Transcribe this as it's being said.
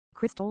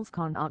Cristals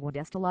con agua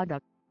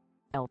destilada.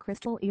 El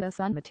cristal es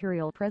un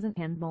material present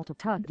en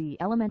multitud de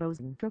elementos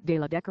dentro de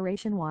la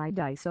decoración y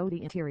diseño de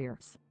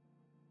interiores.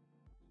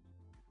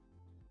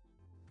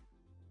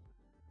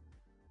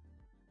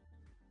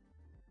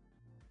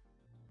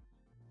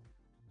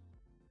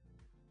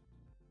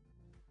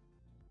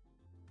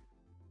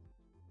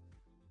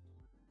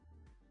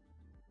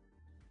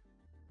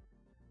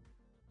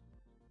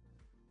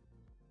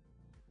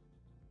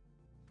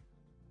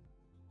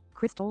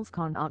 Cristals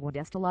con agua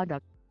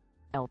destilada.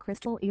 El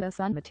cristal es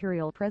un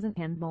material present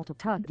en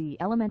multitud de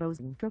elementos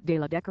dentro de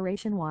la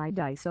decoración y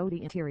diseño de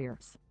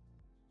interiores.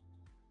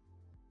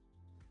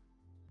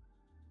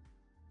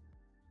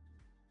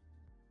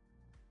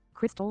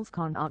 Cristals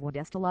con agua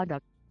destilada.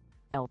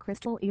 El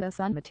cristal es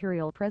un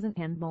material present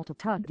en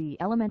multitud de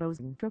elementos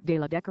dentro de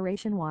la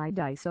decoración y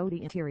diseño de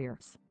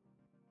interiores.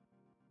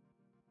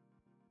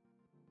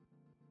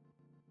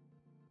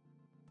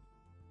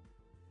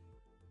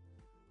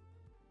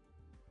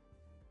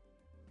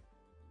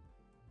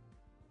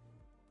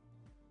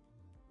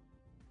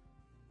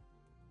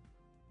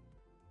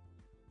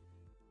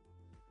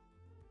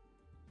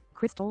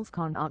 Cristals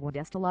con agua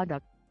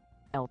destilada.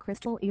 El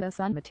cristal es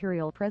un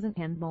material present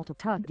en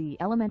multitud de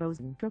elementos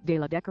dentro de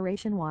la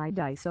decoración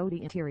y diseño de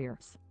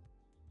interiores.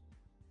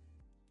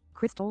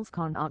 Cristals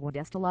con agua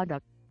destilada.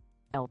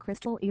 El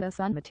cristal es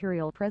un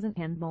material present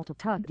en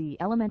multitud de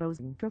elementos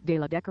dentro de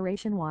la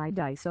decoración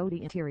y diseño de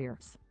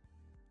interiores.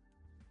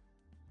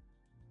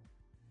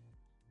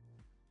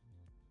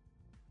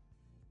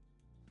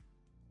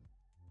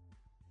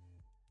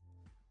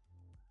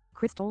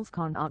 Cristals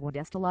con agua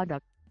destilada.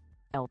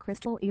 El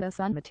cristal es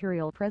un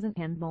material present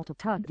en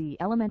multitud de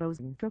elementos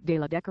dentro de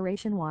la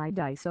decoración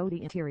y diseño de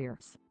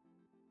interiores.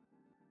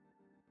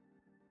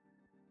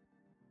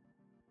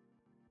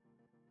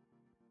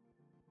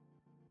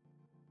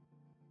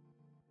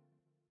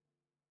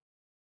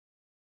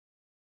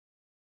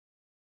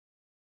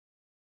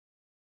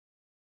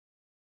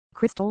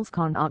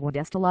 Cristals con agua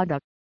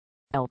destilada.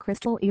 El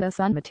cristal es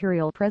un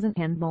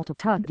material present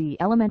en multitud de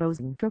elementos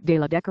dentro de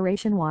la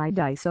decoración y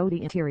diseño de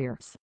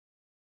interiores.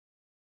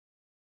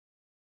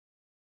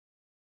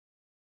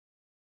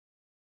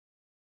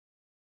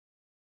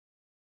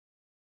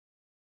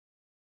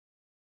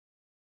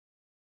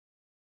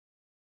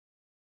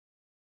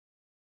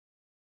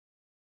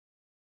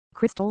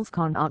 Cristals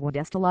con agua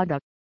destilada.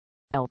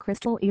 El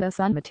cristal es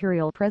un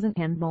material present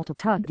en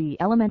multitud de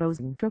elementos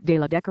dentro de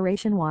la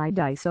decoración y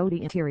diseño de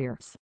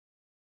interiores.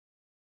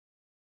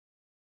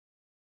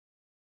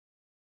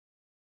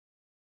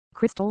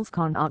 Cristals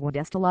con agua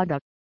destilada.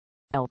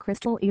 El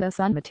cristal es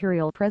un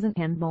material present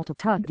en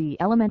multitud de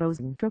elementos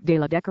dentro de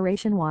la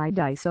decoración y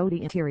diseño de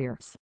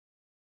interiores.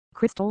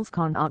 Cristals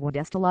con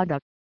agua destilada.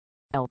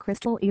 El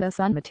cristal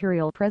es un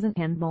material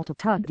present en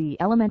multitud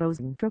de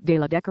elementos dentro de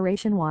la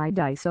decoración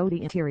y diseño de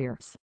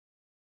interiores.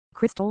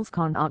 Cristals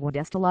con agua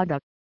destilada.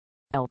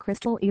 El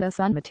cristal es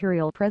un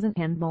material present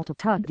en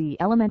multitud de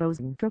elementos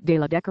dentro de la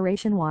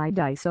decoración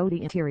y diseño de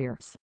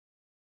interiores.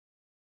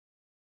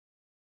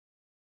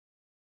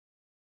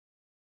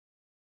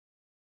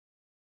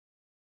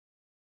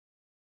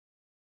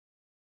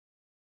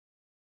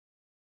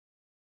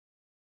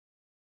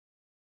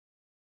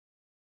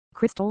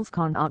 Cristals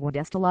con agua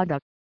destilada.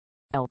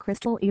 El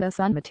cristal es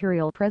un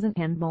material present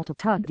en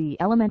multitud de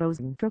elementos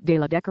dentro de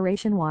la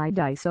decoración y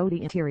diseño de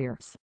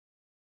interiores.